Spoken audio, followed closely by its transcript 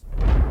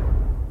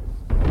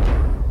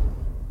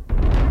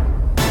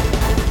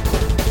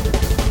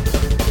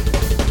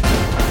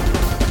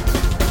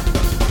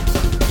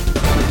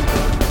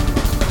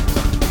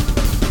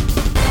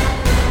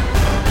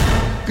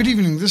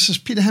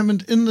Peter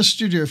Hammond in the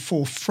studio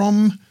for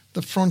From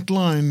the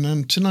Frontline,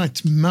 and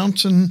tonight,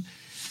 mountain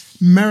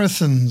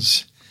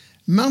marathons.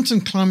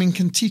 Mountain climbing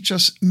can teach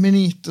us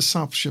many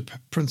discipleship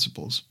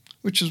principles,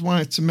 which is why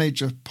it's a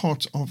major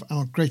part of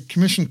our Great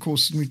Commission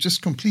course. And we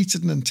just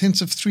completed an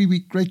intensive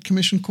 3-week Great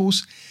Commission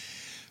course,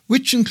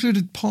 which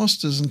included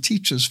pastors and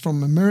teachers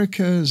from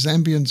America,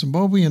 Zambia, and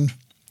Zimbabwe, and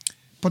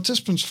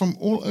participants from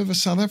all over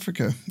South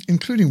Africa,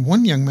 including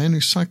one young man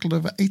who cycled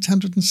over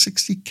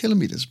 860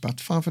 kilometers, about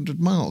 500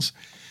 miles,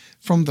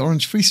 from the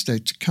Orange Free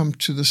State to come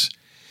to this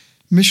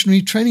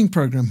missionary training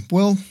program.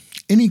 Well,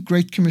 any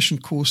Great Commission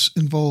course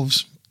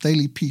involves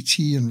daily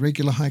PT and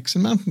regular hikes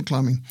and mountain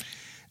climbing.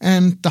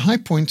 And the high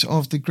point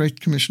of the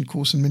Great Commission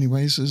course in many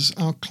ways is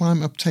our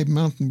climb up Table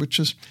Mountain, which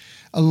is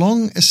a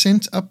long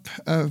ascent up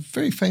a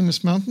very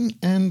famous mountain.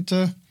 And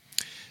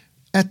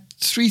at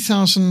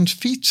 3,000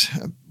 feet,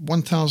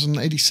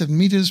 1,087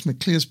 meters,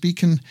 Maclear's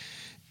Beacon,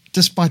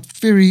 despite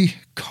very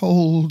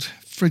cold,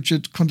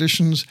 frigid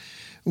conditions,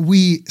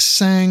 we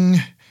sang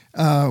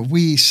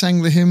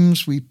the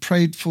hymns, we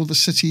prayed for the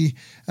city.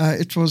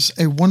 It was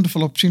a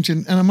wonderful opportunity.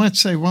 And I might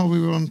say, while we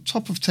were on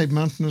top of Table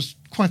Mountain, it was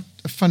quite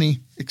a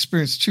funny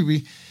experience too.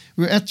 We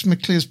were at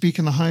Maclear's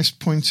Beacon, the highest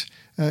point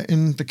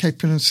in the Cape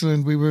Peninsula,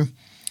 and we were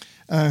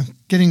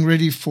getting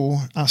ready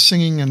for our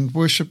singing and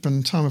worship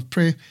and time of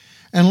prayer.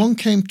 And along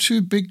came 2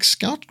 big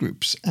scout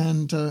groups.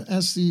 And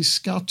as the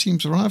scout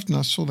teams arrived, and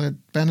I saw their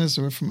banners,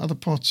 they were from other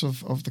parts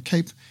of the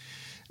Cape,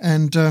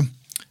 and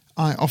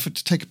I offered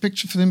to take a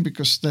picture for them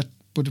because that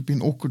would have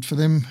been awkward for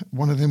them.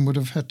 One of them would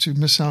have had to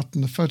miss out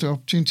on the photo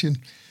opportunity. And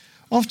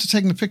after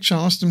taking the picture,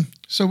 I asked them,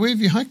 "So where have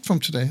you hiked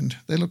from today?" And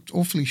they looked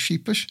awfully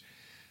sheepish.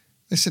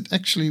 They said,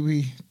 "Actually,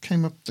 we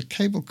came up the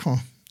cable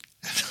car."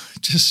 And I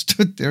just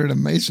stood there in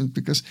amazement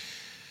because,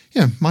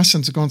 my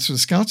sons have gone through the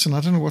Scouts, and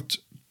I don't know what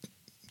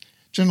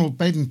General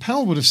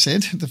Baden-Powell would have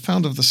said, the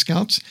founder of the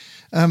Scouts.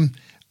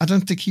 I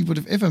don't think he would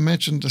have ever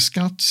imagined a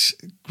Scouts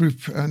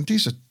group. And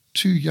these are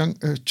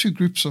two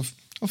groups of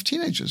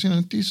teenagers.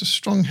 These are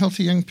strong,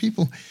 healthy young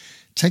people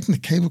taking the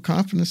cable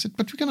car up. And they said,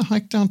 "But we're going to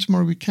hike down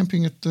tomorrow. We're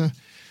camping at the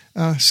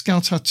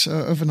Scout hut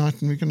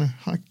overnight, and we're going to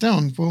hike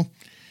down." Well,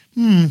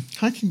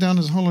 hiking down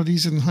is a whole lot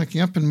easier than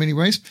hiking up in many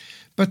ways.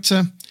 But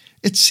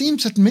it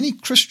seems that many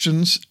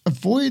Christians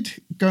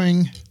avoid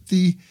going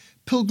the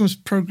Pilgrim's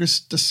Progress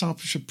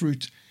discipleship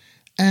route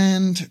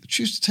and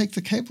choose to take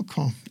the cable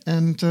car.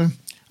 And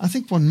I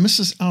think one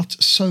misses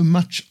out so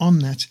much on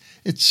that.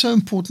 It's so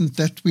important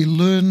that we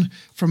learn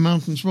from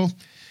mountains. Well,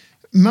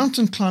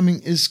 mountain climbing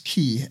is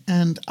key,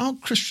 and our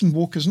Christian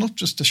walk is not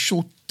just a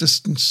short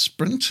distance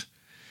sprint.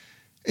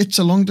 It's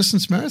a long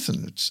distance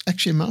marathon. It's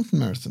actually a mountain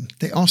marathon.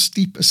 There are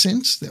steep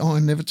ascents, there are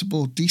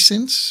inevitable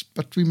descents,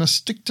 but we must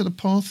stick to the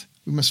path.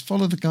 We must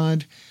follow the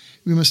guide.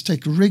 We must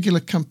take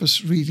regular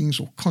compass readings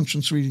or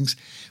conscience readings.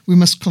 We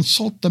must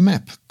consult the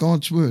map,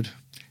 God's word,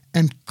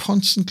 and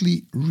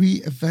constantly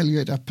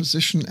reevaluate our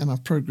position and our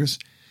progress,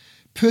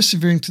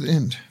 persevering to the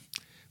end.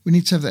 We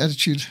need to have the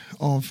attitude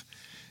of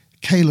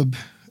Caleb,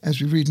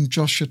 as we read in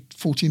Joshua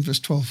 14, verse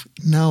 12,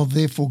 "Now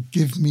therefore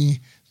give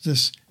me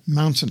this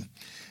mountain."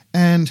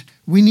 And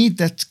we need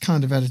that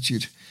kind of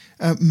attitude.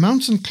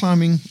 Mountain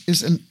climbing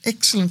is an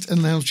excellent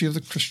analogy of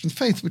the Christian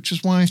faith, which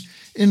is why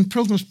in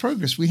Pilgrim's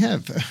Progress we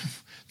have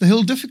the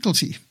hill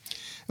difficulty,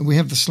 and we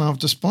have the Slough of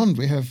Despond,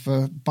 we have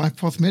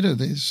Bypath Meadow,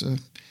 there's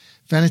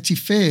Vanity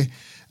Fair,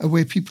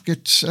 where people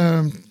get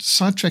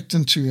sidetracked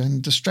into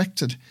and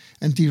distracted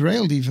and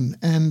derailed even.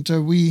 And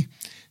we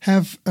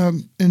have,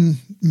 in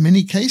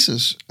many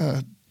cases,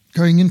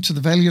 going into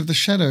the Valley of the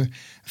Shadow,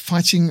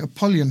 fighting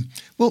Apollyon.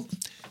 Well,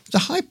 the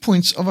high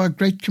points of our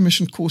Great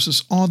Commission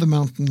courses are the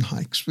mountain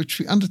hikes, which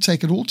we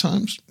undertake at all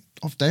times,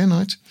 of day and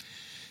night,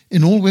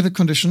 in all weather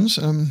conditions.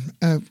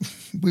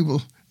 We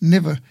will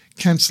never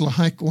cancel a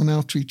hike or an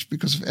outreach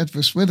because of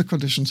adverse weather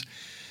conditions.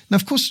 Now,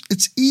 of course,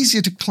 it's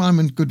easier to climb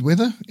in good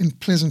weather, in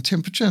pleasant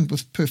temperature, and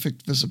with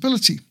perfect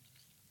visibility.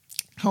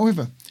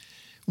 However,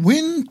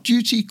 when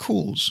duty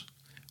calls,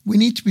 we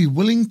need to be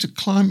willing to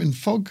climb in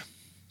fog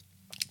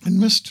and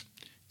mist,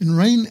 in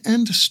rain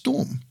and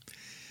storm.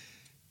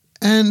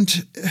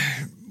 And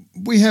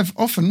we have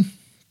often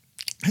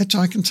had to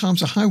hike in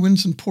times of high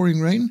winds and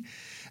pouring rain.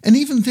 And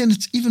even then,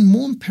 it's even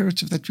more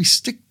imperative that we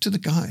stick to the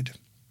guide,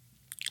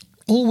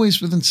 always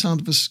within sound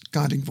of his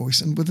guiding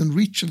voice and within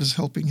reach of his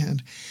helping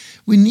hand.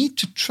 We need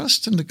to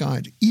trust in the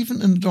guide,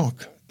 even in the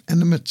dark and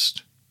the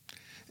mist,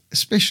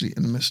 especially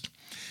in the mist.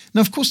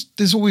 Now, of course,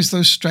 there's always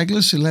those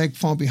stragglers who lag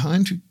far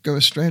behind, who go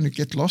astray and who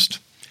get lost.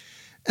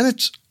 And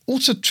it's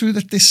also true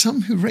that there's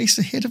some who race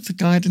ahead of the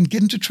guide and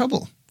get into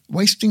trouble,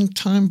 wasting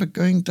time by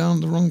going down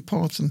the wrong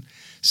path. And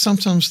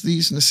sometimes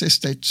these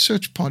necessitate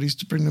search parties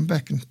to bring them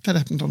back. And that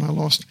happened on our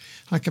last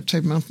hike up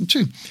Table Mountain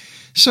too.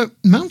 So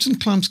mountain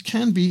climbs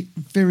can be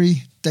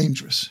very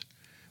dangerous.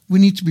 We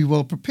need to be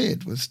well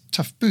prepared with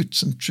tough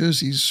boots and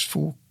jerseys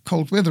for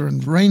cold weather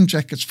and rain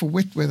jackets for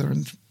wet weather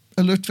and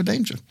alert for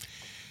danger,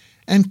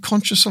 and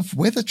conscious of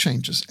weather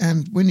changes.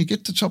 And when you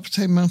get to the top of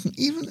Table Mountain,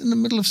 even in the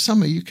middle of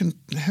summer, you can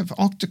have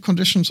Arctic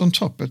conditions on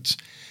top.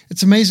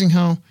 It's amazing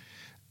how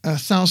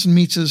 1,000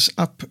 meters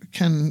up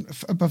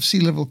above sea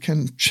level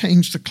can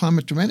change the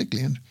climate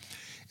dramatically. And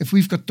if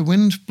we've got the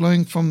wind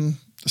blowing from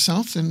the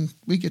south, then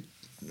we get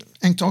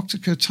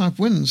Antarctica type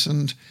winds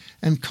and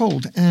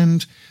cold.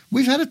 And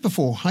we've had it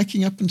before,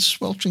 hiking up in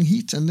sweltering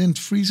heat and then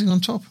freezing on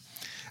top.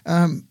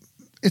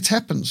 It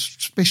happens,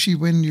 especially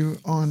when you're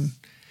on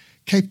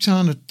Cape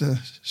Town at the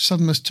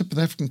southernmost tip of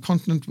the African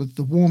continent, with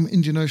the warm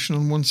Indian Ocean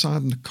on one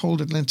side and the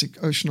cold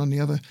Atlantic Ocean on the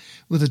other,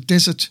 with a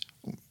desert,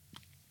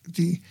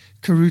 the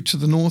Karoo to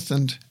the north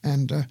and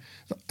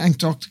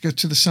Antarctica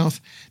to the south.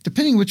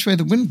 Depending which way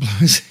the wind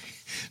blows,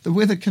 the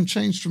weather can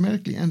change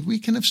dramatically and we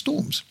can have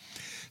storms.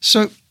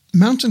 So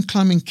mountain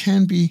climbing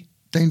can be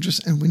dangerous,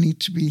 and we need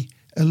to be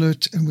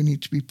alert and we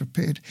need to be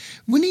prepared.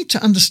 We need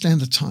to understand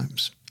the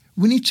times.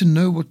 We need to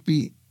know what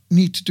we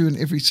need to do in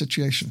every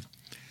situation.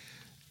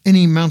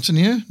 Any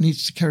mountaineer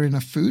needs to carry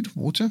enough food,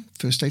 water,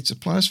 first aid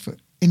supplies for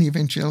any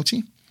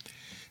eventuality.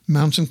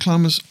 Mountain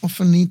climbers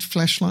often need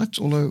flashlights,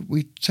 although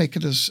we take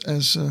it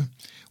as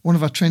one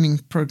of our training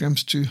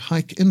programs to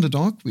hike in the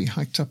dark. We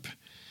hiked up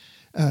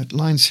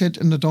Lion's Head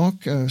in the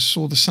dark,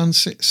 saw the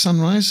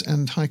sunrise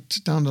and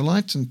hiked down the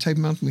light. And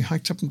Table Mountain, we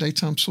hiked up in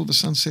daytime, saw the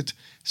sunset,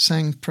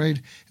 sang,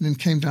 prayed, and then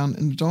came down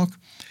in the dark.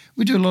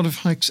 We do a lot of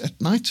hikes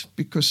at night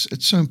because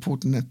it's so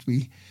important that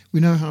we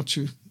know how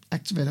to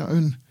activate our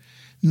own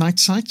night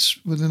sights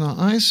within our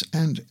eyes.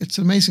 And it's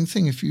an amazing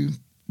thing. If you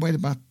wait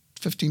about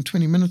 15,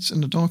 20 minutes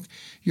in the dark,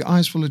 your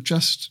eyes will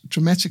adjust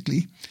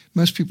dramatically.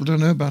 Most people don't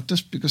know about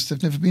this because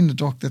they've never been in the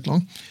dark that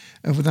long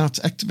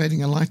without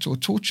activating a light or a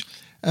torch.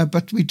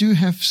 But we do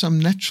have some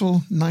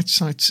natural night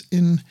sights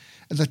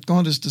that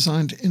God has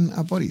designed in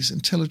our bodies,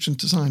 intelligent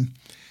design.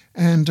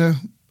 And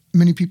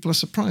many people are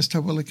surprised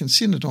how well they can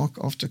see in the dark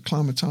after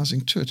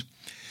climatizing to it.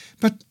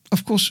 But,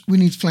 of course, we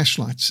need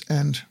flashlights,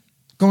 and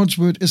God's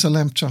word is a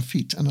lamp to our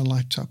feet and a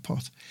light to our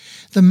path.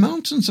 The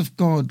mountains of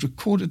God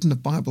recorded in the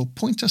Bible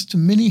point us to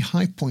many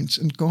high points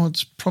in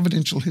God's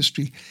providential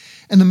history,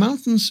 and the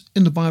mountains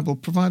in the Bible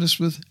provide us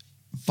with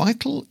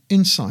vital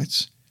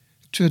insights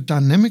to a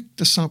dynamic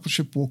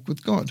discipleship walk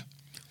with God.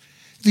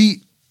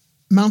 The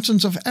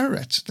mountains of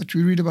Ararat that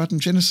we read about in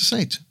Genesis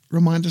 8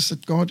 remind us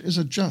that God is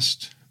a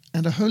just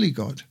and a holy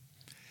God.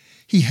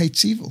 He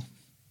hates evil.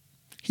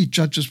 He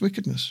judges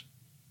wickedness.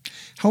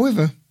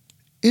 However,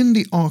 in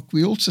the ark,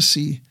 we also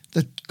see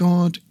that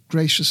God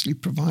graciously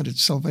provided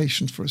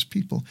salvation for his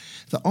people.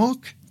 The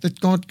ark that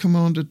God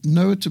commanded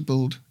Noah to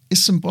build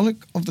is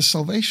symbolic of the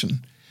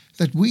salvation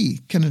that we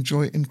can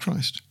enjoy in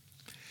Christ.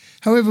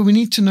 However, we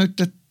need to note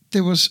that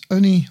there was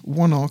only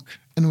one ark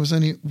and there was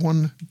only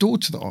one door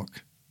to the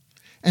ark.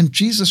 And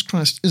Jesus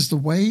Christ is the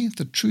way,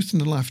 the truth,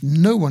 and the life.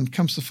 No one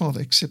comes to the Father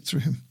except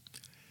through him.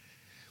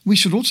 We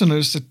should also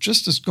notice that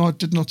just as God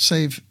did not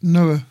save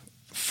Noah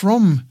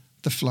from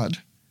the flood,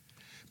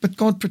 but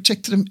God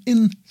protected him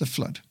in the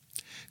flood.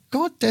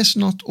 God does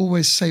not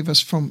always save us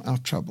from our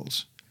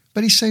troubles,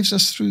 but he saves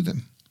us through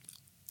them.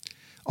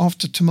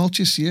 After a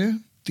tumultuous year,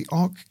 the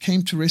ark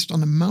came to rest on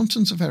the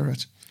mountains of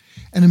Ararat,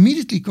 and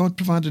immediately God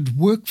provided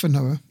work for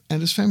Noah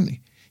and his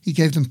family. He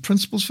gave them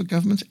principles for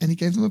government, and he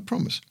gave them a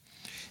promise.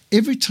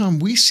 Every time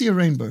we see a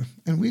rainbow,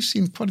 and we've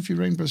seen quite a few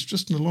rainbows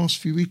just in the last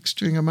few weeks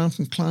during our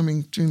mountain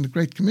climbing, during the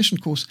Great Commission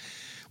course,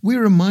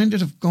 we're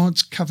reminded of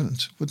God's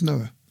covenant with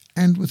Noah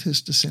and with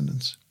his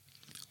descendants.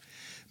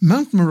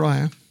 Mount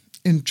Moriah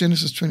in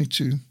Genesis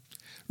 22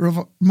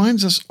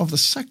 reminds us of the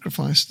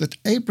sacrifice that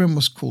Abraham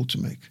was called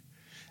to make.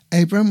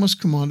 Abraham was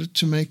commanded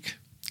to make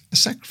a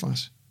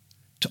sacrifice,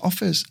 to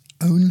offer his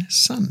own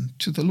son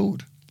to the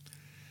Lord.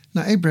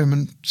 Now, Abraham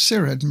and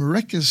Sarah had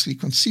miraculously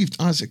conceived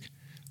Isaac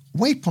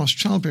way past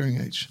childbearing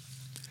age,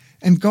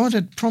 and God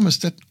had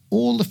promised that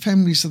all the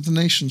families of the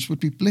nations would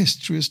be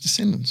blessed through his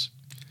descendants,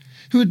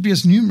 who would be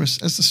as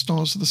numerous as the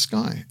stars of the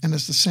sky and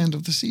as the sand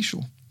of the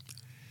seashore.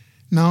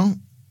 Now,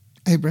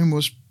 Abraham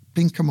was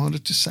being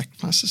commanded to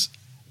sacrifice his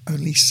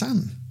only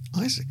son,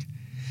 Isaac.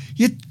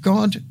 Yet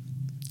God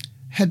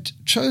had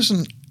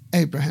chosen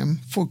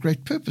Abraham for a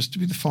great purpose, to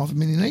be the father of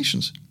many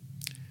nations.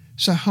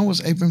 So how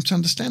was Abraham to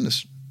understand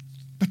this?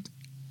 But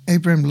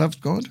Abraham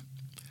loved God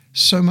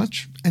so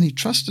much, and he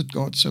trusted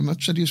God so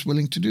much that he was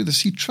willing to do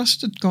this. He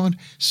trusted God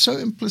so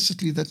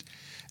implicitly that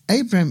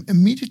Abraham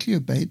immediately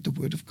obeyed the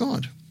word of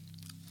God.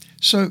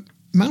 So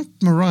Mount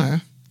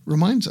Moriah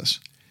reminds us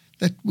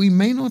that we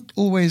may not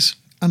always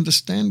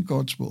understand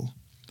God's will,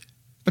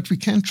 but we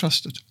can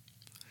trust it,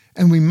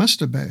 and we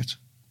must obey it.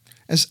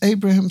 As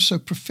Abraham so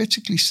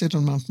prophetically said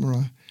on Mount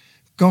Moriah,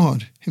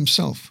 God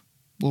himself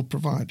will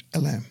provide a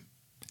lamb.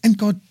 And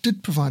God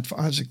did provide for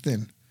Isaac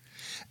then.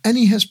 And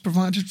he has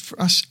provided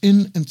for us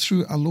in and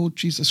through our Lord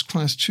Jesus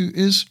Christ, who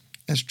is,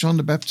 as John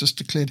the Baptist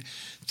declared,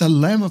 the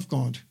Lamb of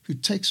God who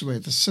takes away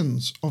the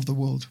sins of the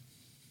world.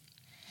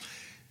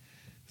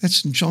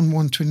 That's in John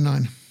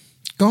 1:29.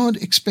 God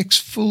expects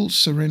full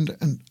surrender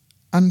and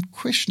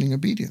unquestioning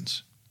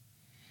obedience.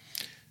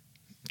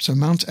 So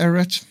Mount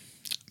Ararat,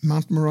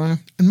 Mount Moriah,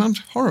 and Mount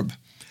Horeb.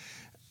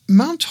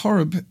 Mount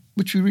Horeb,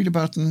 which we read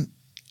about in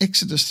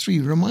Exodus 3,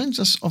 reminds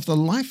us of the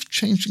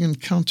life-changing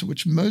encounter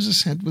which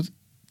Moses had with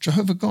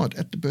Jehovah God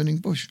at the burning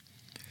bush.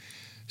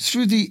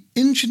 Through the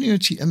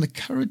ingenuity and the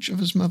courage of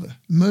his mother,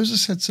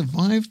 Moses had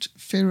survived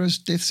Pharaoh's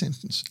death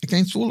sentence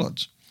against all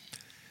odds.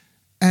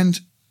 And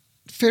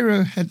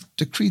Pharaoh had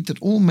decreed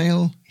that all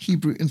male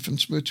Hebrew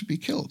infants were to be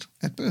killed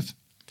at birth.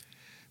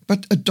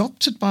 But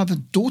adopted by the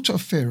daughter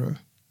of Pharaoh,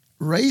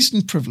 raised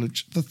in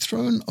privilege, the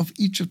throne of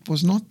Egypt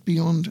was not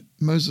beyond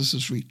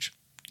Moses' reach.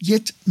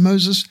 Yet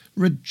Moses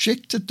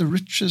rejected the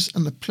riches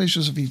and the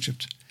pleasures of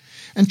Egypt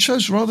and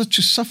chose rather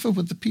to suffer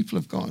with the people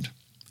of God.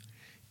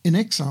 In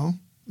exile,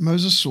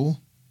 Moses saw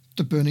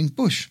the burning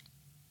bush.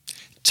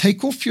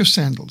 Take off your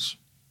sandals,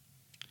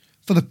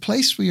 for the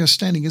place where you are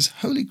standing is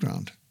holy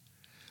ground.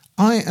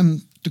 I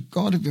am the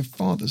God of your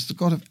fathers, the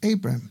God of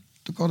Abraham,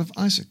 the God of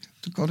Isaac,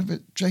 the God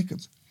of Jacob.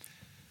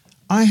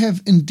 I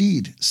have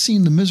indeed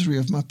seen the misery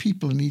of my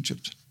people in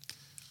Egypt.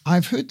 I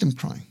have heard them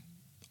crying.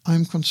 I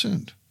am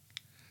concerned.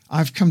 I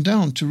have come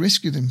down to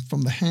rescue them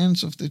from the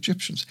hands of the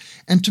Egyptians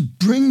and to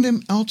bring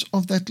them out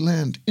of that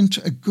land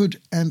into a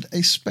good and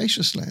a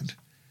spacious land.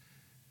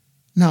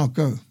 Now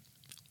go.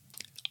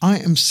 I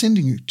am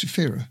sending you to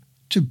Pharaoh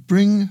to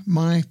bring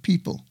my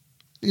people,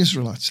 the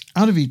Israelites,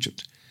 out of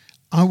Egypt.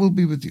 I will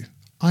be with you.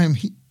 I am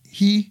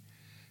he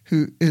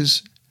who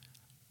is,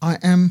 I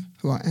am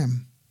who I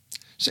am.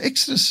 So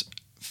Exodus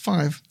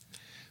 5,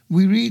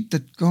 we read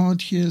that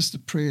God hears the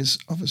prayers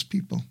of his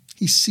people.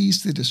 He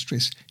sees their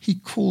distress. He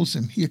calls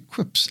them, he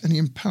equips, and he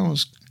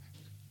empowers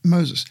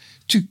Moses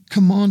to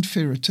command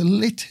Pharaoh to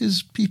let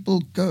his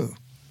people go.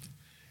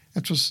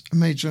 That was a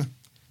major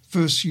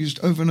verse used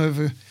over and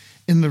over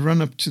in the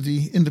run-up to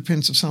the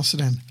independence of South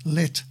Sudan.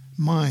 Let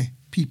my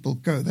people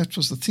go. That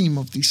was the theme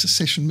of the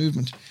secession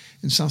movement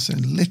in South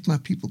Sudan. Let my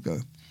people go.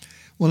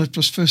 Well, it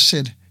was first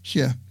said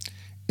here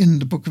in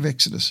the book of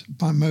Exodus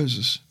by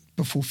Moses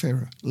before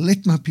Pharaoh.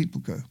 Let my people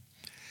go.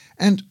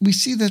 And we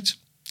see that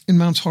in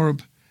Mount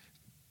Horeb,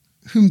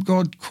 whom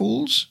God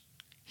calls,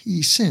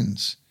 he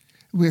sends.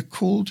 We are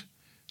called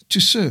to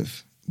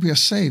serve. We are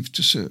saved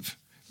to serve.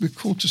 We're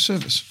called to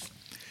service.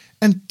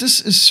 And this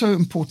is so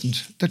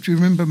important that we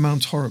remember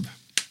Mount Horeb.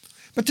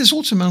 But there's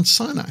also Mount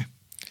Sinai.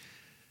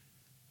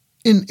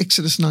 In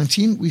Exodus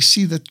 19, we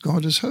see that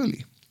God is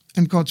holy,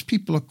 and God's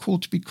people are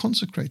called to be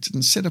consecrated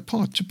and set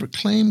apart to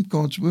proclaim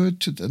God's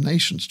word to the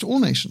nations, to all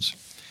nations.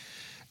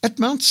 At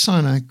Mount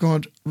Sinai,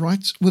 God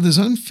writes with his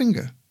own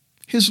finger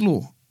his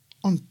law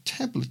on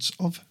tablets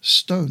of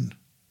stone.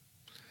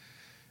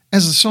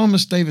 As the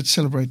psalmist David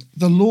celebrated,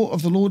 the law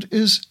of the Lord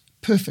is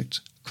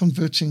perfect,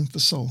 converting the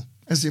soul.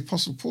 As the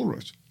Apostle Paul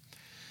wrote,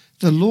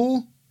 the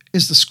law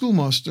is the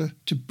schoolmaster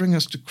to bring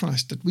us to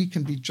Christ, that we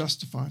can be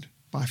justified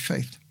by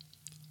faith.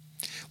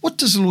 What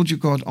does the Lord your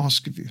God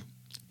ask of you?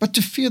 But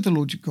to fear the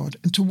Lord your God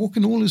and to walk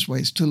in all his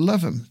ways, to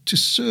love him, to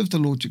serve the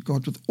Lord your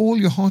God with all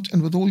your heart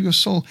and with all your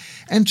soul,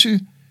 and to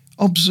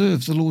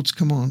observe the Lord's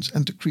commands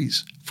and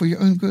decrees for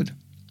your own good.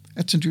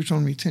 That's in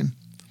Deuteronomy 10.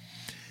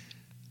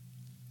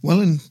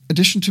 Well, in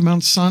addition to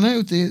Mount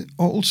Sinai, there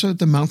are also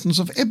the mountains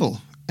of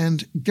Ebal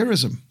and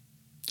Gerizim.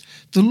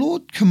 The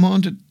Lord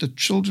commanded the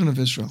children of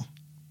Israel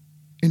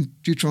in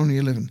Deuteronomy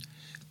 11,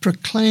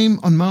 proclaim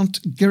on Mount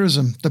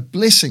Gerizim the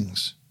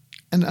blessings,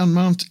 and on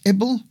Mount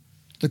Ebal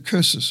the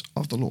curses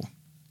of the law.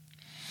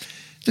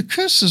 The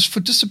curses for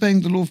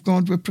disobeying the law of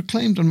God were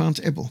proclaimed on Mount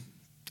Ebal,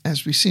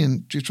 as we see in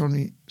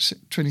Deuteronomy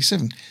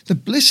 27. The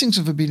blessings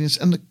of obedience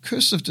and the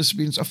curses of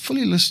disobedience are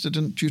fully listed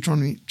in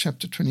Deuteronomy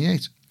chapter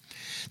 28.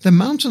 The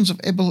mountains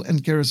of Ebal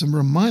and Gerizim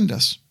remind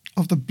us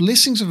of the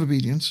blessings of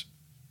obedience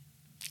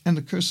and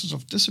the curses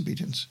of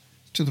disobedience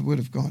to the word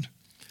of God.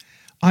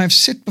 I have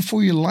set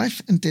before you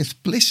life and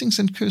death, blessings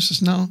and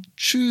curses. Now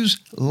choose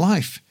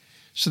life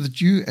so that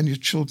you and your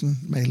children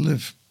may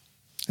live,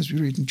 as we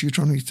read in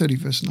Deuteronomy 30,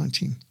 verse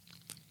 19.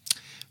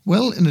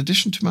 Well, in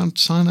addition to Mount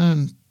Sinai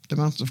and the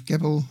mountains of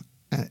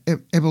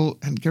Ebal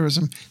and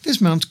Gerizim,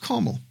 there's Mount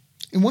Carmel.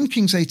 In 1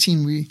 Kings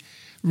 18, we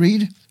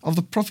read of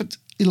the prophet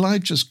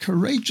Elijah's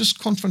courageous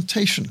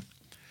confrontation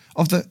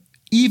of the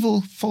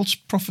evil false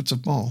prophets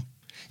of Baal.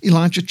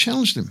 Elijah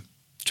challenged them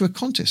to a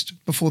contest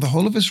before the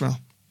whole of Israel.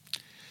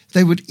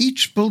 They would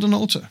each build an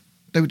altar.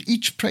 They would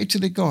each pray to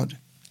their God.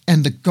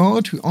 And the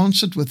God who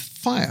answered with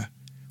fire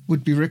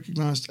would be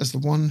recognized as the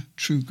one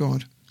true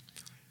God.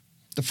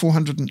 The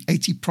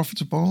 480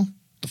 prophets of Baal,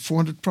 the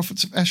 400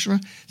 prophets of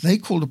Asherah, they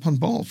called upon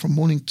Baal from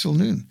morning till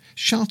noon,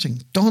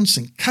 shouting,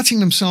 dancing, cutting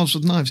themselves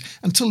with knives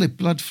until their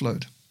blood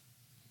flowed.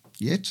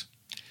 Yet,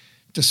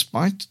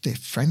 despite their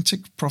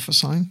frantic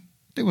prophesying,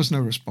 there was no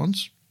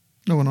response.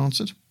 No one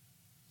answered.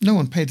 No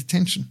one paid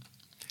attention.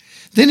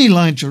 Then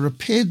Elijah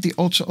repaired the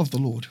altar of the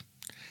Lord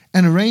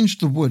and arranged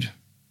the wood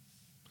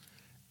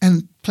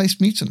and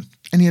placed meat in it.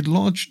 And he had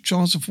large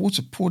jars of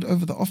water poured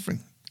over the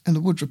offering and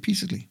the wood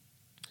repeatedly.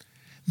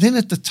 Then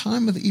at the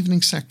time of the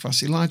evening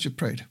sacrifice, Elijah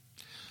prayed,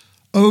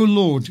 O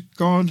Lord,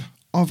 God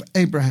of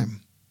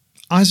Abraham,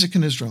 Isaac,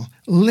 and Israel,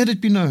 let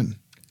it be known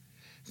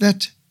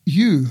that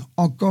you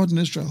are God in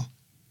Israel,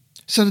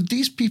 so that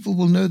these people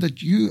will know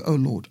that you, O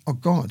Lord, are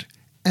God,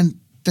 and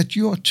that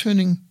you are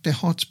turning their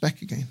hearts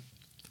back again.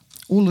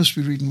 All this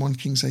we read in 1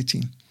 Kings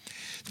 18.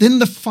 Then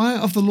the fire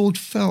of the Lord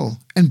fell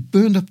and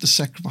burned up the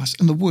sacrifice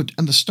and the wood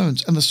and the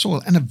stones and the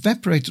soil and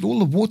evaporated all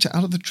the water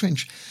out of the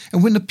trench.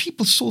 And when the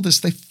people saw this,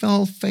 they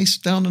fell face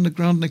down on the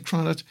ground and they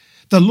cried out,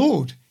 "The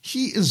Lord,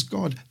 He is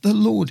God. The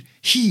Lord,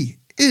 He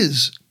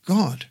is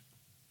God."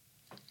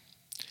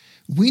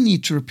 We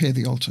need to repair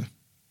the altar.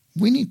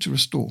 We need to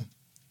restore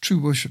true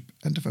worship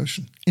and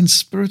devotion in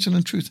spirit and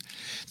in truth.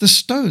 The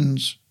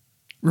stones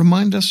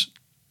remind us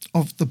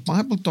of the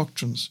Bible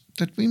doctrines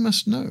that we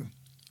must know.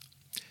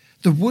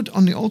 The wood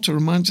on the altar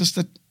reminds us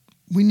that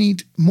we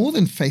need more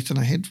than faith in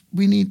our head.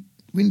 We need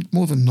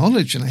more than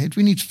knowledge in our head.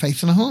 We need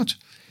faith in our heart.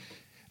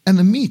 And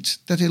the meat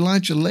that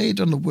Elijah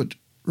laid on the wood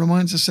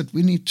reminds us that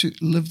we need to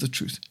live the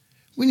truth.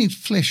 We need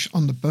flesh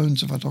on the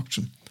bones of our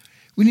doctrine.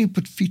 We need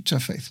to put feet to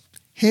our faith.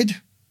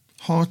 Head,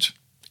 heart,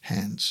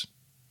 hands.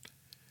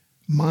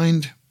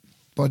 Mind,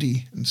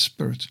 body, and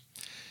spirit.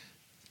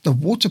 The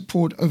water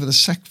poured over the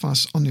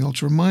sacrifice on the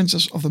altar reminds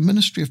us of the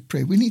ministry of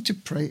prayer. We need to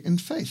pray in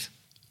faith.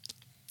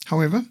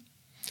 However,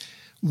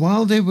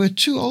 while there were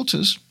two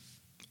altars,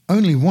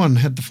 only one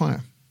had the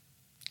fire.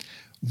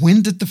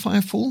 When did the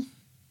fire fall?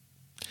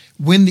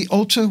 When the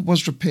altar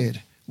was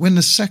repaired, when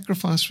the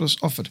sacrifice was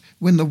offered,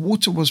 when the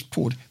water was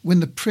poured, when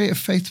the prayer of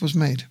faith was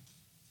made.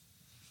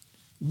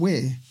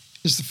 Where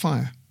is the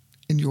fire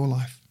in your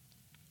life?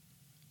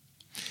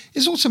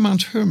 There's also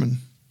Mount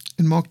Hermon.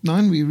 In Mark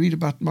 9, we read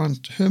about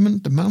Mount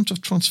Hermon, the Mount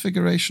of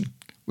Transfiguration,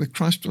 where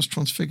Christ was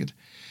transfigured.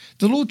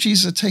 The Lord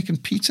Jesus had taken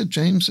Peter,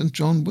 James, and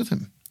John with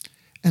him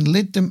and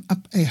led them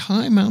up a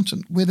high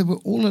mountain where they were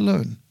all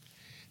alone.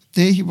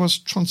 There he was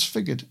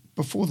transfigured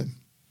before them.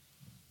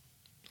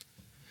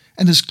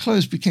 And his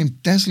clothes became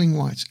dazzling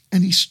white,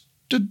 and he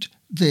stood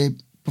there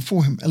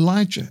before him,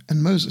 Elijah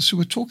and Moses, who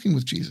were talking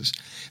with Jesus.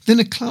 Then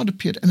a cloud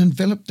appeared and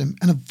enveloped them,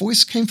 and a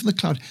voice came from the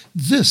cloud,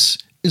 "This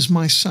is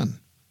my Son,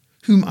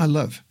 whom I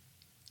love.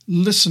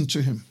 Listen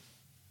to him."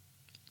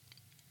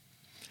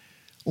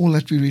 All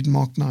that we read in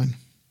Mark 9.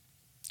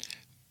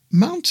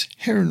 Mount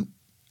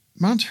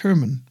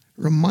Hermon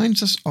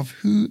reminds us of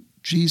who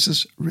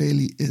Jesus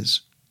really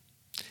is.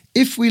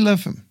 If we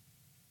love him,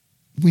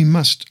 we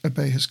must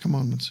obey his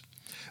commandments.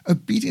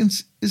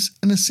 Obedience is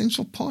an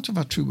essential part of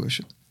our true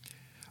worship.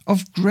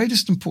 Of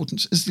greatest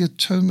importance is the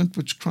atonement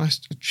which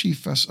Christ achieved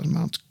for us on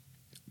Mount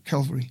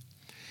Calvary.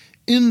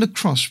 In the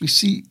cross, we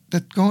see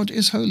that God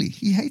is holy.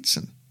 He hates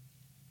sin.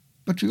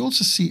 But we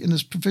also see in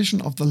his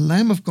provision of the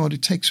Lamb of God who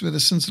takes away the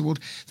sins of the world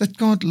that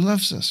God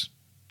loves us,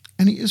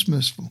 and he is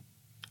merciful,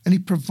 and he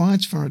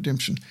provides for our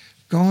redemption.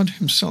 God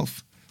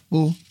himself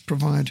will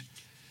provide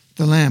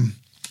the Lamb.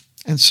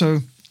 And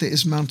so there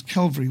is Mount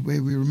Calvary,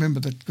 where we remember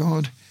that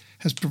God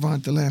has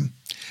provided the Lamb.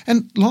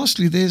 And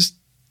lastly, there's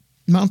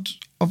Mount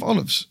of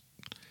Olives.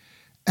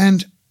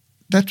 And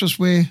that was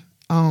where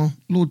our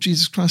Lord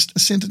Jesus Christ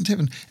ascended into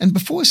heaven. And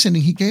before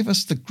ascending, he gave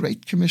us the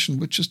Great Commission,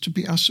 which is to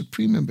be our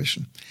supreme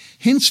ambition.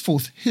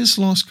 Henceforth, his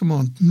last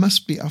command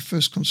must be our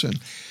first concern,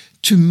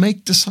 to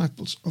make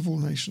disciples of all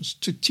nations,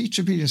 to teach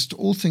obedience to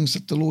all things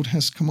that the Lord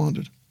has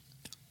commanded.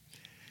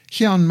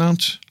 Here on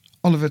Mount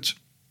Olivet,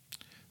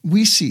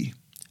 we see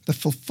the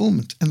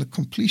fulfillment and the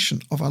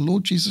completion of our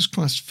Lord Jesus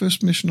Christ's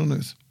first mission on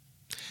earth.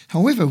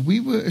 However, we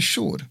were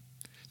assured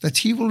that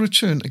he will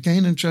return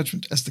again in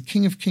judgment as the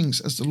King of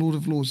Kings, as the Lord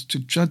of Lords, to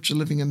judge the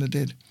living and the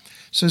dead.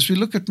 So as we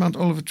look at Mount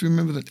Olivet,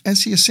 remember that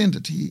as he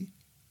ascended, he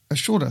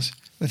assured us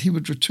that he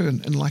would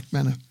return in like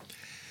manner.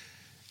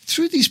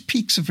 Through these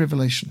peaks of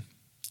revelation,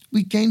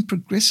 we gain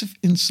progressive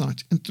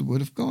insight into the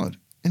Word of God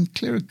and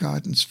clearer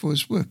guidance for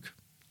his work,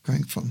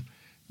 going from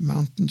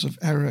mountains of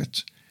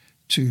Ararat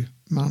to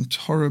Mount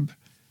Horeb,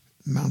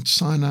 Mount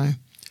Sinai,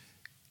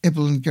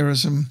 Ebal and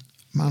Gerizim,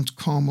 Mount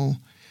Carmel.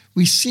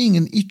 We're seeing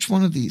in each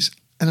one of these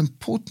an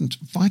important,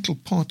 vital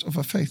part of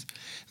our faith.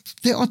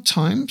 There are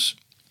times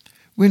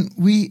when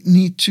we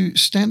need to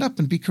stand up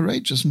and be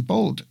courageous and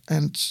bold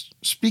and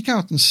speak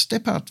out and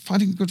step out,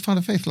 fighting the good fight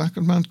of faith, like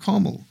on Mount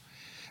Carmel.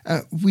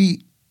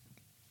 We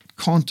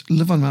can't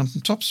live on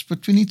mountaintops,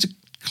 but we need to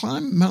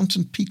climb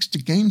mountain peaks to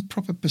gain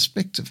proper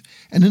perspective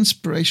and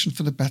inspiration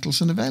for the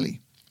battles in the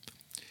valley.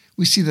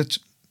 We see that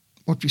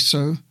what we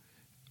sow,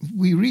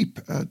 we reap.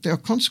 There are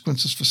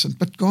consequences for sin,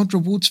 but God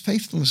rewards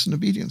faithfulness and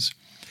obedience.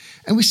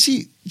 And we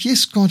see,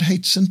 yes, God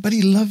hates sin, but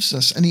he loves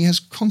us, and he has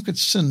conquered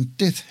sin,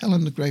 death, hell,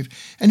 and the grave,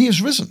 and he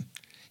has risen.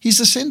 He's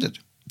ascended,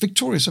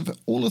 victorious over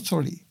all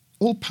authority,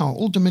 all power,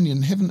 all dominion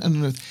in heaven and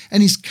on earth,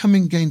 and he's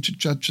coming again to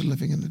judge the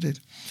living and the dead.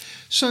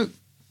 So,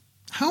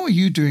 how are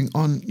you doing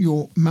on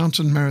your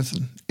mountain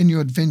marathon, in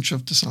your adventure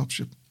of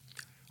discipleship?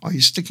 Are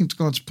you sticking to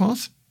God's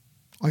path?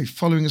 Are you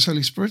following his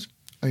Holy Spirit?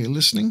 Are you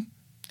listening?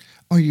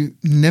 Are you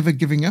never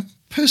giving up?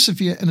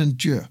 Persevere and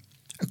endure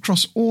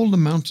across all the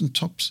mountain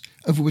tops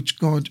over which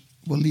God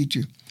will lead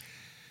you.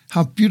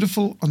 How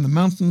beautiful on the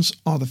mountains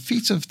are the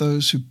feet of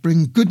those who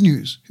bring good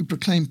news, who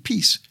proclaim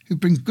peace, who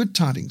bring good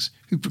tidings,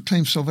 who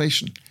proclaim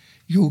salvation.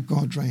 Your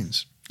God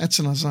reigns. That's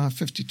in Isaiah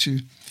 52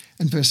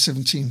 and verse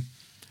 17.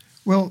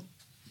 Well,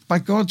 by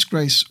God's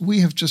grace,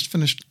 we have just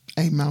finished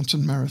a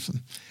mountain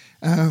marathon.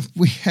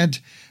 We had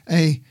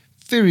a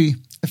very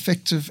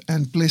effective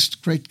and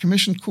blessed Great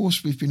Commission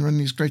course. We've been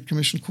running this Great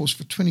Commission course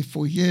for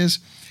 24 years.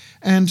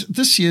 And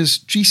this year's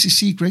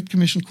GCC Great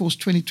Commission course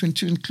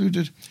 2022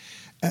 included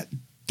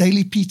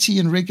daily PT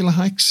and regular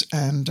hikes,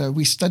 and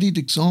we studied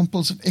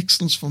examples of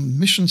excellence from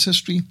missions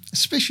history,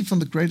 especially from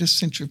the greatest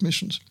century of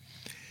missions.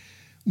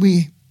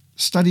 We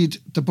studied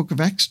the book of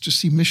Acts to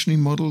see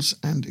missionary models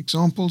and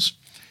examples.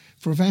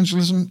 For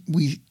evangelism,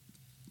 we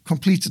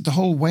completed the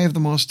whole Way of the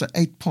Master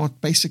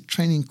 8-part basic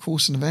training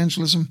course in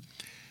evangelism,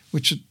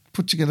 which is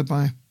put together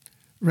by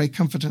Ray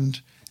Comfort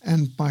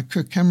and by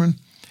Kirk Cameron.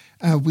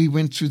 We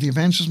went through the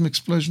evangelism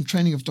explosion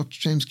training of Dr.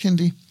 James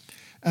Kendi,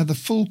 the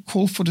full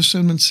Call for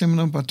Discernment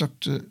seminar by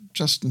Dr.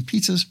 Justin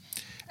Peters,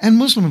 and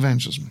Muslim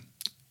evangelism,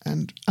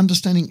 and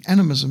understanding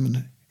animism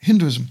and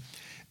Hinduism.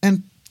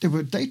 And there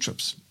were day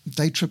trips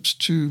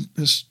to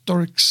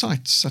historic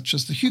sites such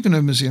as the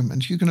Huguenot Museum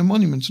and Huguenot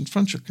Monuments in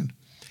Franschhoek, and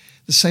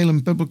the Salem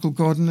Biblical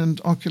Garden and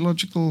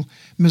Archaeological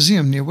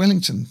Museum near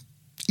Wellington,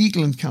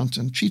 Eagle Encounter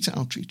and Cheetah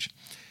Outreach,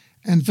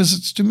 and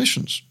visits to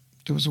missions.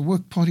 There was a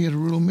work party at a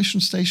rural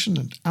mission station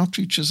and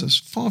outreaches as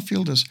far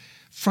afield as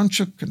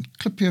Franschhoek and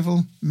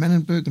Klipjewel,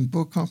 Mannenberg and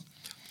Burkop.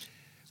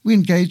 We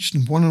engaged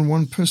in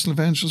one-on-one personal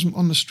evangelism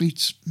on the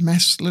streets,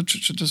 mass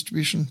literature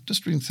distribution,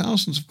 distributing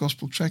thousands of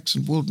gospel tracts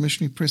and World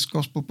Missionary Press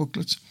gospel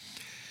booklets.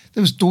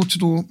 There was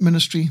door-to-door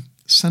ministry,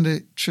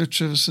 Sunday church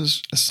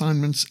services,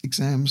 assignments,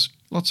 exams,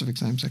 lots of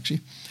exams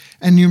actually,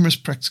 and numerous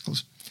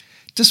practicals.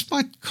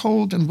 Despite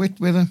cold and wet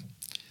weather,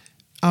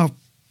 our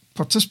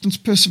participants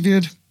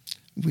persevered.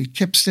 We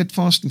kept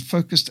steadfast and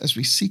focused as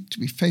we seek to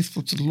be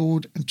faithful to the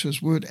Lord and to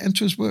His word and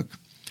to His work.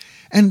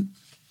 And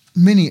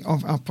many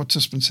of our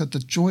participants had the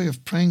joy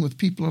of praying with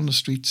people on the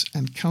streets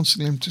and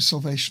counseling them to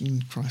salvation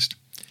in Christ.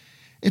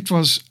 It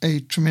was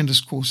a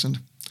tremendous course, and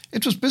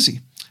it was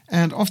busy.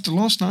 And after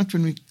last night,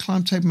 when we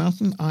climbed Table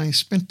Mountain, I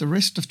spent the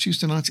rest of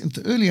Tuesday night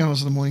into early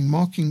hours of the morning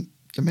marking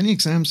the many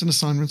exams and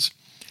assignments,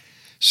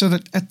 so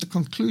that at the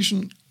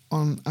conclusion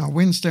on our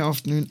Wednesday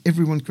afternoon,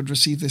 everyone could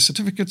receive their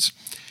certificates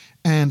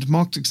and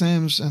marked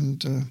exams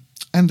and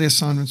their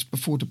assignments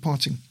before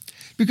departing.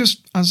 Because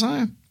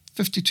Isaiah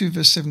 52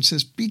 verse 7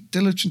 says, "Be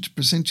diligent to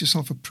present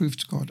yourself approved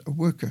to God, a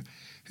worker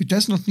who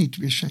does not need to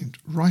be ashamed,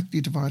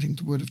 rightly dividing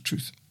the word of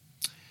truth."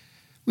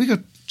 We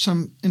got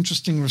some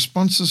interesting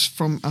responses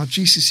from our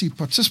GCC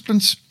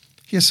participants.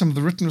 Here's some of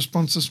the written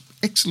responses.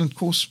 Excellent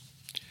course.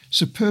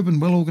 Superb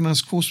and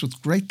well-organized course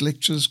with great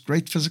lectures,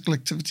 great physical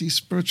activities,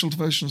 spiritual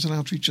devotions and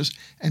outreaches,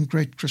 and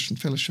great Christian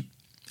fellowship.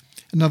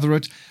 Another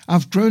wrote,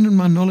 "I've grown in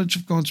my knowledge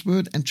of God's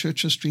word and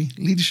church history,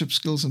 leadership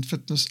skills and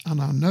fitness, and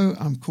I know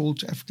I'm called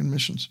to African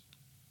missions."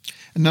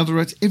 Another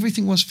wrote,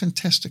 "Everything was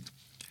fantastic.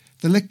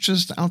 The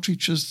lectures, the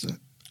outreaches, the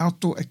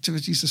outdoor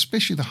activities,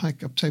 especially the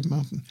hike up Table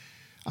Mountain.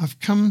 I've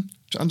come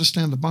to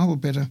understand the Bible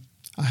better.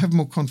 I have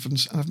more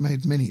confidence, and I've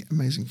made many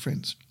amazing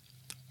friends."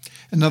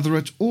 Another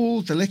wrote,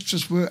 "All the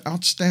lectures were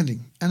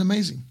outstanding and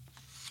amazing."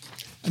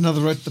 Another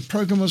wrote, "The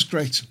program was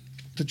great.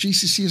 The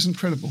GCC is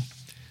incredible.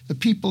 The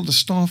people, the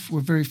staff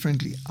were very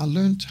friendly. I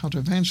learned how to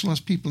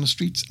evangelize people in the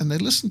streets, and they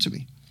listened to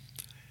me."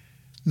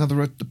 Another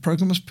wrote, "The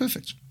program was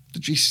perfect. The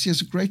GCC is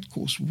a great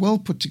course, well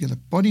put together,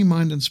 body,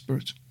 mind, and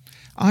spirit.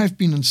 I have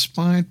been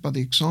inspired by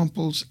the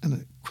examples and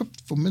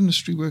equipped for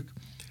ministry work.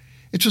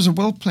 It was a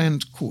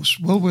well-planned course,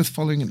 well worth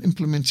following and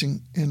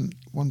implementing in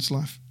one's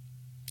life."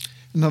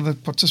 Another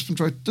participant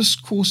wrote, "This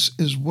course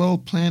is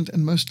well-planned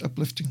and most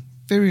uplifting.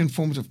 Very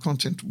informative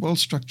content,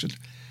 well-structured.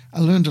 I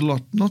learned a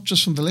lot, not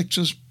just from the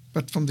lectures,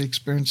 but from the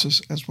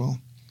experiences as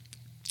well."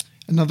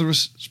 Another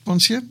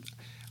response here,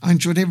 "I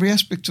enjoyed every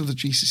aspect of the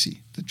GCC.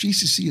 The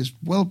GCC is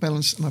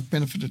well-balanced and I've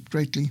benefited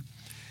greatly.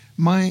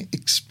 My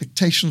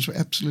expectations were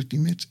absolutely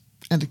met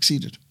and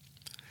exceeded."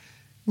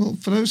 Well,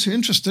 for those who are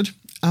interested,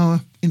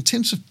 our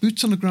intensive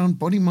boots-on-the-ground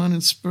body, mind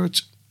and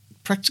spirit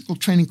practical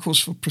training course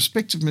for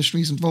prospective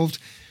missionaries involved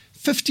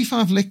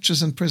 55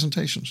 lectures and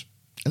presentations,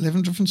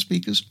 11 different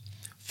speakers,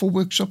 4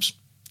 workshops,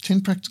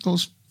 10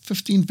 practicals,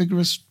 15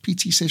 vigorous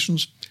PT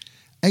sessions,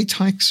 8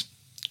 hikes,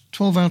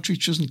 12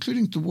 outreaches,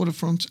 including to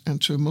waterfront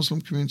and to a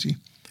Muslim community.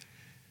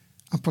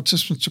 Our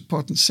participants took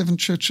part in 7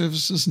 church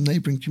services in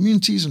neighboring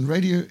communities, and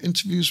radio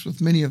interviews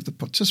with many of the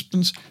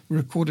participants were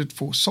recorded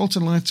for Salt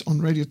and Light on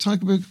Radio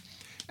Tygerberg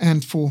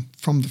and From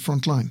the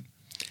Frontline.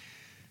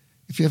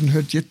 If you haven't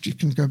heard yet, you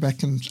can go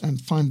back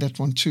and find that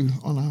one too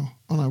on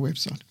our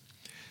website.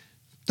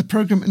 The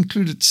program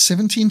included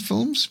 17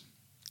 films,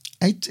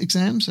 8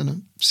 exams, and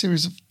a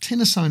series of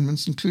 10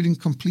 assignments, including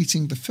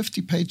completing the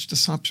 50-page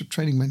Discipleship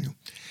Training Manual.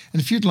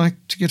 And if you'd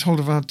like to get hold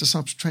of our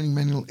Discipleship Training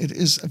Manual, it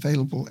is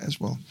available as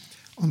well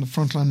on the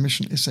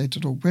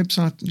frontlinemissionsa.org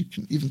website, and you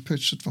can even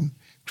purchase it from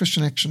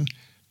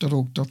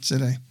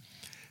christianaction.org.za.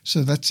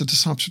 So that's a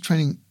Discipleship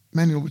Training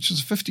Manual, which is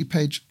a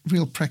 50-page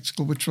real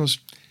practical, which was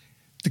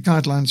the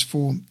guidelines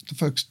for the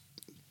folks'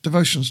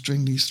 devotions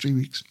during these 3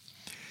 weeks.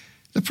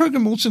 The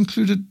program also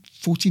included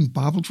 14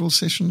 Bible drill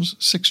sessions,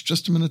 6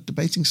 just-a-minute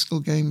debating skill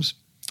games,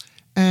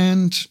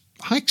 and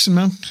hikes and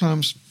mountain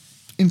climbs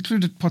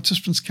included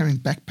participants carrying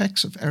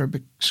backpacks of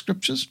Arabic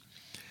scriptures,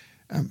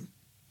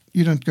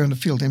 you don't go in the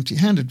field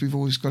empty-handed. We've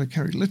always got to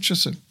carry literature,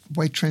 so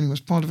weight training was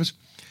part of it.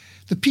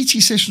 The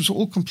PT sessions were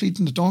all complete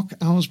in the dark,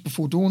 hours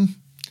before dawn,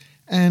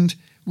 and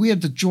we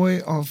had the joy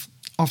of,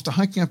 after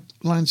hiking up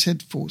Lion's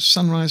Head for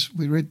sunrise,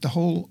 we read the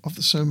whole of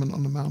the Sermon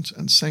on the Mount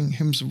and sang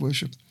hymns of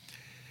worship,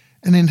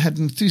 and then had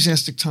an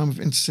enthusiastic time of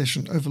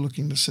intercession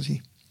overlooking the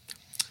city.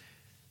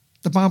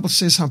 The Bible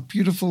says how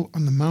beautiful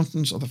on the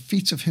mountains are the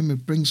feet of him who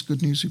brings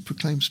good news, who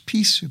proclaims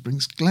peace, who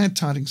brings glad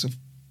tidings of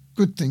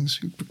good things,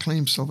 who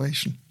proclaims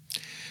salvation.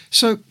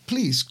 So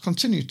please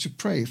continue to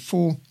pray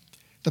for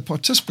the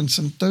participants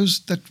and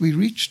those that we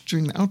reach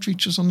during the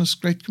outreaches on this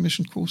Great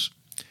Commission course.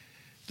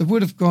 The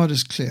word of God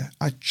is clear.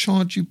 I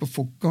charge you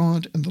before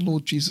God and the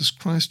Lord Jesus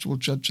Christ, who will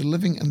judge the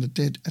living and the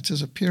dead at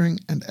his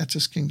appearing and at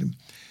his kingdom.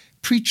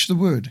 Preach the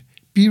word.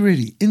 Be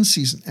ready in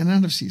season and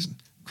out of season.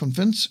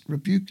 Convince,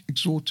 rebuke,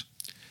 exhort,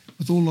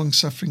 with all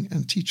long-suffering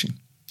and teaching.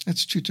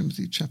 That's 2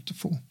 Timothy chapter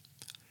 4.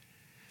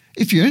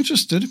 If you're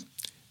interested,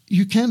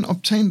 you can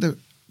obtain the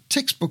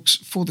textbooks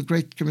for the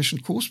Great Commission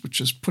course,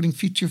 which is Putting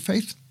Feet to Your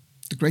Faith,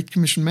 the Great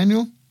Commission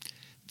Manual,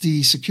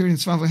 the Security and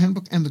Survival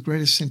Handbook, and the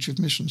Greatest Century of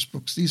Missions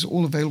books. These are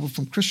all available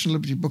from Christian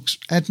Liberty Books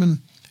admin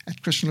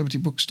at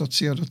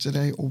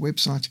christianlibertybooks.co.za or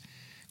website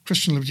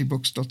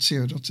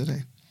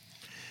christianlibertybooks.co.za.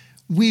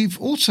 We've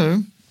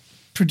also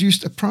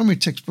produced a primary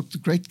textbook, the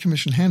Great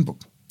Commission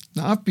Handbook.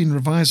 Now, I've been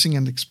revising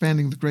and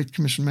expanding the Great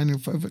Commission Manual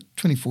for over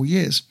 24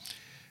 years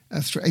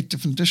through 8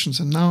 different editions,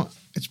 and now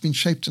it's been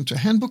shaped into a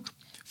handbook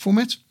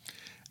format.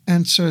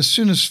 And so as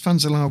soon as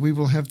funds allow, we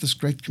will have this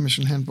Great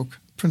Commission Handbook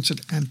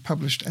printed and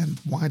published and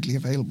widely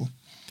available.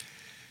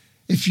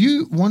 If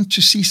you want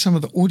to see some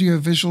of the audio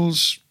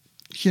visuals,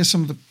 hear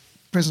some of the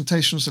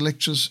presentations, the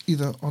lectures,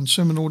 either on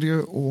sermon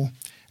audio or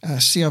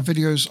see our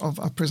videos of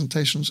our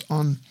presentations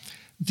on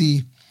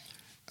the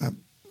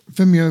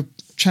Vimeo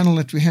channel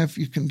that we have,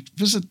 you can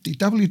visit the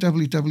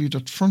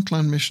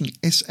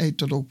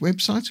www.frontlinemissionsa.org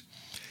website,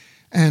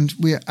 and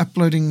we are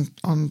uploading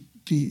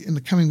in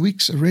the coming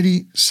weeks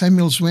already.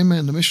 Samuel Zwema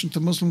and the Mission to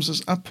Muslims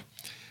is up.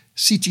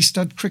 C.T.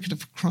 Studd, Cricketer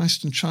for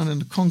Christ in China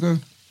and the Congo.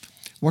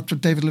 What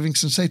would David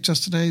Livingstone say to us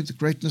today? The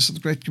greatness of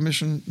the Great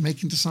Commission,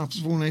 making disciples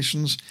of all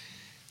nations,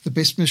 the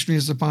best missionary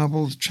is the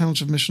Bible, the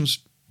challenge of missions,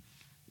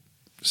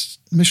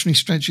 missionary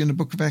strategy in the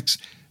Book of Acts.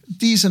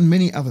 These and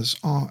many others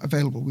are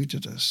available. We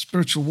did a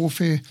spiritual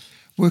warfare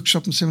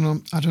workshop and seminar.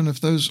 I don't know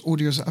if those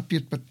audios are up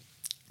yet, but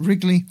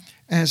regularly,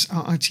 as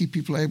our IT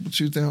people are able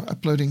to, they're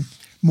uploading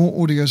more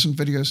audios and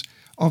videos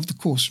of the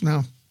course.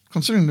 Now,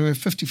 considering there were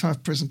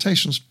 55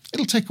 presentations,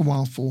 it'll take a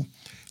while for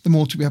them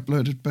all to be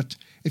uploaded. But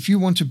if you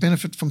want to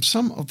benefit from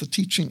some of the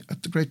teaching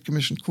at the Great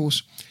Commission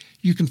course,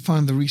 you can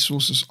find the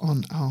resources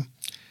on our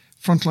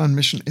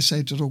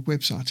FrontlineMissionSA.org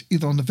website,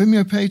 either on the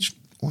Vimeo page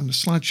or on the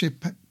SlideShare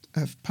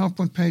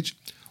PowerPoint page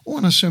or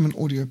on a sermon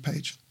audio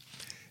page.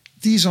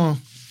 These are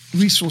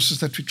resources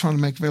that we're trying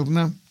to make available.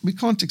 Now, we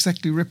can't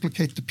exactly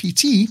replicate the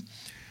PT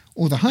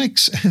or the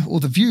hikes or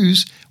the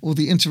views or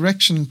the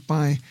interaction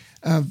by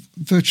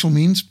virtual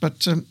means,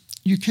 but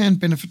you can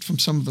benefit from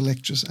some of the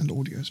lectures and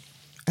audios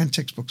and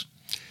textbooks.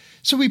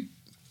 So we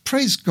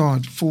praise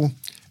God for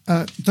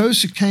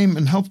those who came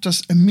and helped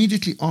us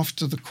immediately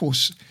after the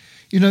course.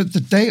 You know, the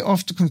day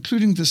after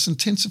concluding this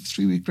intensive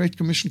 3-week Great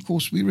Commission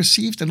course, we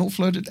received and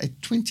offloaded a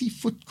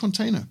 20-foot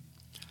container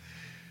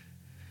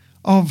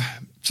of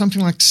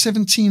something like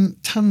 17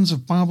 tons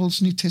of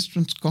Bibles, New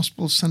Testaments,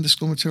 Gospels, Sunday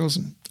school materials,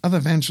 and other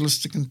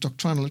evangelistic and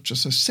doctrinal literature.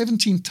 So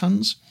 17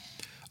 tons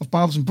of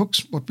Bibles and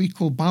books, what we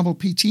call Bible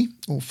PT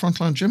or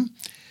Frontline Gym.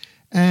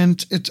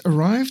 And it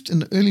arrived in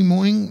the early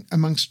morning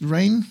amongst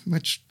rain,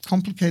 which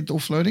complicated the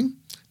offloading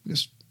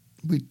because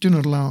we do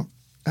not allow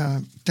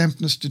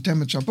dampness to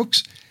damage our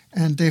books.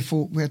 And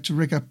therefore, we had to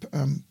rig up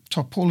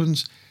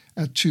tarpaulins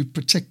to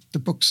protect the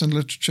books and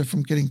literature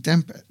from getting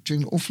damp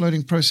during the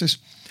offloading process.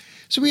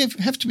 So we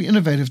have to be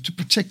innovative to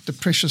protect the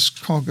precious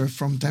cargo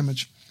from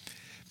damage.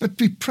 But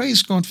we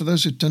praise God for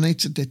those who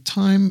donated their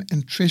time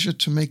and treasure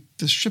to make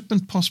this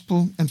shipment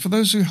possible, and for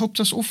those who helped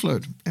us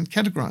offload and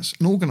categorize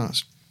and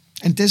organize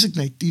and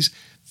designate these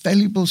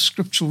valuable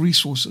scriptural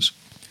resources.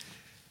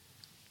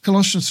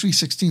 Colossians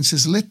 3:16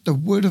 says, "Let the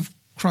word of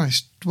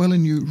Christ dwell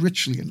in you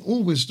richly in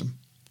all wisdom,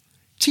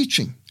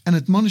 teaching and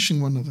admonishing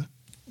one another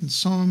in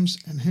psalms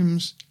and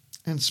hymns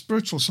and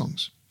spiritual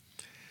songs,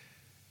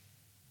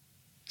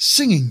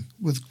 singing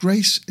with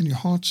grace in your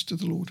hearts to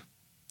the Lord."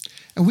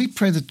 And we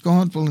pray that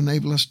God will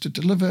enable us to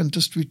deliver and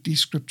distribute these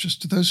scriptures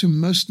to those who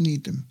most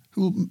need them,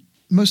 who will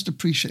most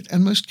appreciate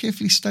and most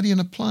carefully study and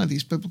apply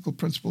these biblical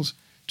principles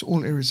to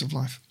all areas of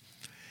life.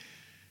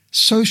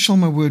 So shall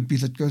my word be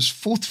that goes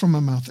forth from my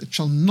mouth. It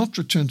shall not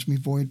return to me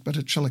void, but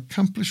it shall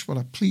accomplish what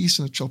I please,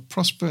 and it shall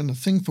prosper in the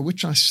thing for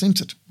which I sent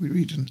it. We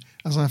read in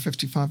Isaiah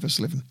 55, verse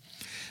 11.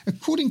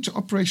 According to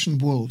Operation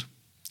World,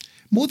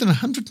 more than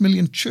 100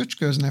 million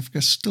churchgoers in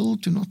Africa still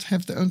do not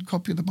have their own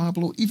copy of the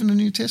Bible or even a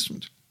New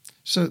Testament.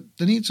 So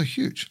the needs are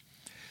huge.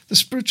 The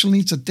spiritual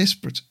needs are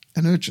desperate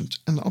and urgent,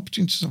 and the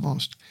opportunities are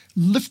vast.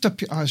 Lift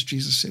up your eyes,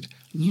 Jesus said.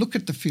 Look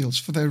at the fields,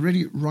 for they are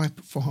already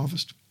ripe for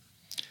harvest.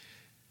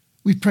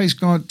 We praise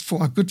God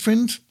for our good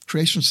friend,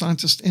 creation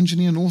scientist,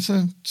 engineer, and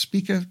author,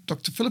 speaker,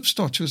 Dr. Philip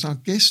Stott, who is our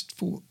guest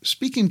for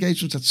speaking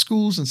engagements at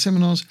schools and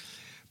seminars,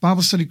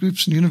 Bible study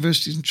groups and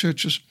universities and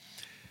churches.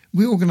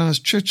 We organize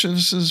church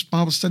services,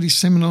 Bible study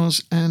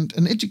seminars, and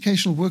an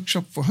educational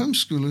workshop for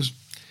homeschoolers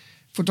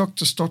for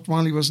Dr. Stott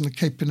while he was in the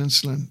Cape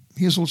Peninsula.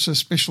 He is also a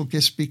special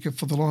guest speaker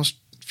for the last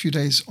few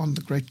days on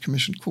the Great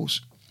Commission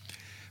course.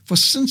 For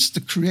since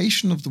the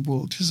creation of the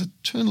world, his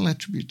eternal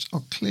attributes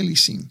are clearly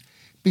seen,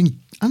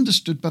 being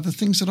understood by the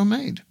things that are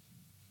made,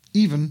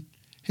 even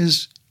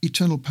his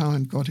eternal power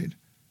and Godhead,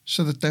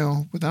 so that they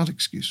are without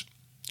excuse.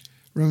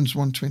 Romans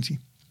 1:20.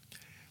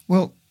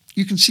 Well,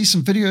 you can see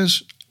some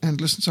videos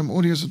and listen to some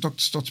audios of Dr.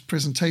 Stott's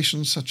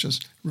presentations, such as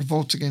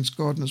Revolt Against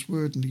God and His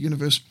Word and the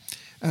Universe.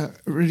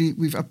 Already,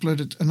 we've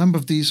uploaded a number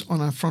of these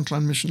on our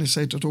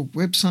frontlinemissionsa.org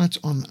website,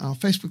 on our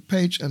Facebook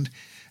page, and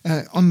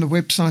on the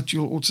website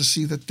you'll also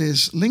see that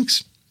there's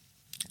links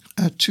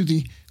to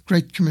the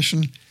Great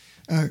Commission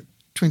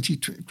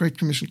Great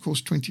Commission Course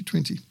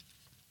 2020.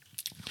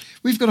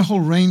 We've got a whole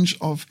range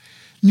of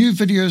new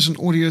videos and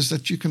audios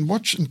that you can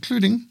watch,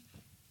 including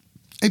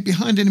a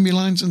Behind Enemy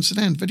Lines in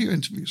Sudan video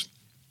interviews,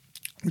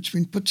 which have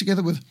been put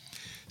together with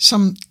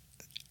some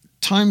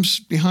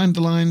times behind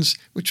the lines,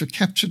 which were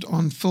captured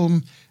on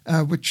film,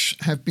 which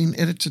have been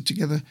edited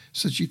together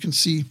so that you can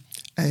see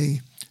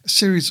a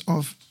series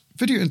of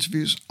video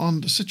interviews on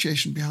the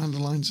situation behind the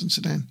lines in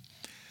Sudan.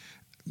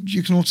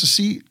 You can also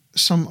see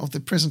some of the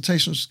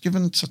presentations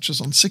given, such as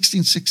on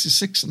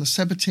 1666 and the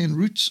Sabbatean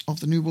roots of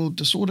the New World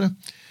Disorder,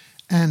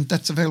 and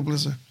that's available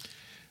as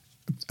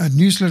a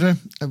newsletter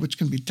which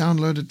can be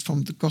downloaded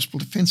from the Gospel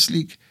Defense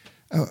League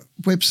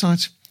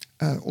website.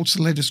 Also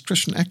the latest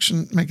Christian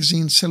Action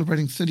magazine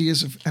celebrating 30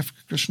 years of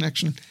Africa Christian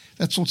Action.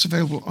 That's also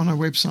available on our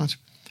website.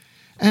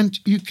 And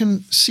you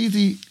can see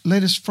the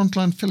latest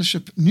Frontline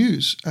Fellowship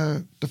news.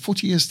 The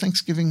 40 Years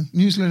Thanksgiving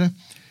newsletter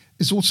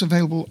is also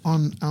available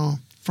on our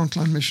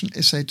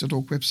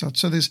frontlinemissionsa.org website.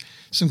 So there's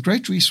some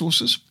great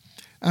resources.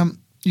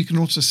 You can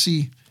also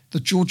see the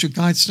Georgia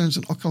Guidestones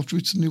and Occult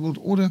Roots of the New World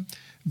Order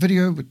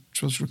video,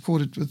 which was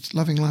recorded with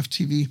Loving Life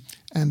TV,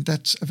 and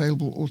that's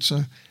available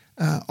also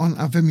on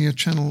our Vimeo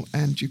channel.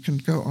 And you can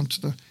go onto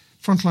the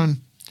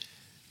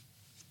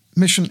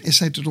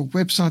frontlinemissionsa.org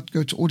website,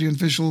 go to audio and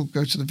visual,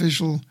 go to the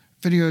visual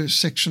video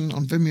section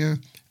on Vimeo,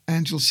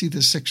 and you'll see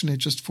this section there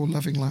just for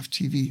Loving Life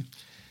TV.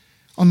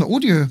 On the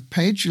audio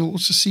page, you'll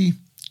also see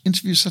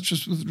interviews such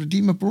as with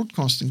Redeemer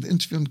Broadcasting, the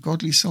interview on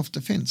godly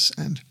self-defense,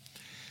 and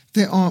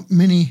there are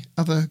many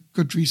other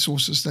good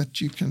resources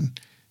that you can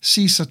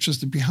see, such as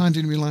the Behind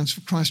Enemy Lines for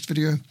Christ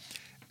video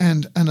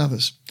and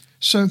others.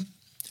 So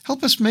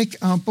help us make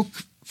our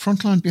book,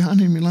 Frontline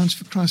Behind Enemy Lines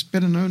for Christ,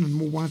 better known and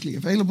more widely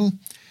available.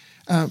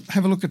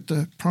 Have a look at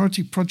the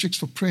priority projects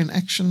for prayer and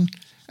action,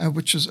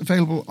 which is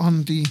available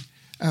on the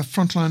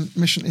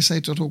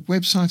frontlinemissionsa.org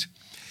website.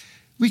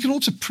 We can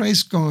also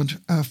praise God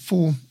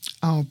for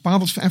our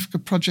Bibles for Africa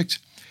project.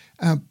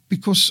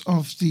 Because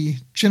of the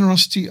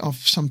generosity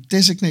of some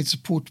designated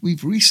support,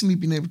 we've recently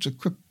been able to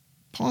equip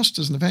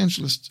pastors and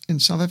evangelists in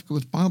South Africa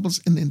with Bibles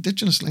in the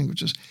indigenous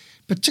languages,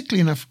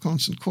 particularly in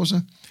Afrikaans and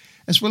Xhosa,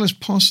 as well as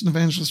pastors and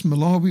evangelists in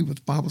Malawi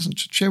with Bibles in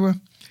Chichewa,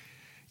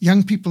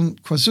 young people in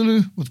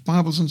KwaZulu with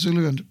Bibles in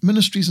Zulu, and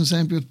ministries in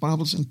Zambia with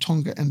Bibles in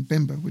Tonga and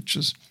Bemba, which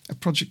is a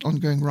project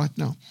ongoing right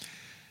now.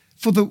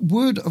 For the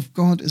word of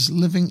God is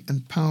living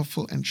and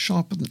powerful and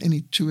sharper than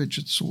any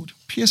two-edged sword,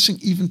 piercing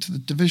even to the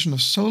division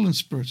of soul and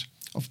spirit,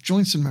 of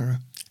joints and marrow,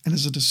 and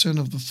is a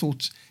discerner of the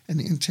thoughts and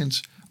the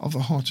intents of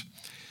the heart.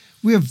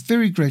 We are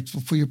very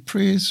grateful for your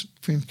prayers,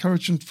 for your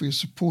encouragement, for your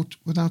support,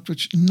 without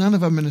which none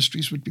of our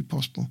ministries would be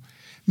possible.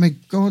 May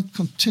God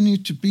continue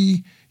to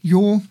be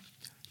your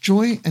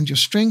joy and your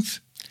strength,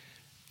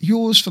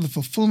 yours for the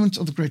fulfillment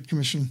of the Great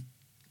Commission.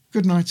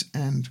 Good night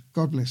and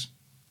God bless.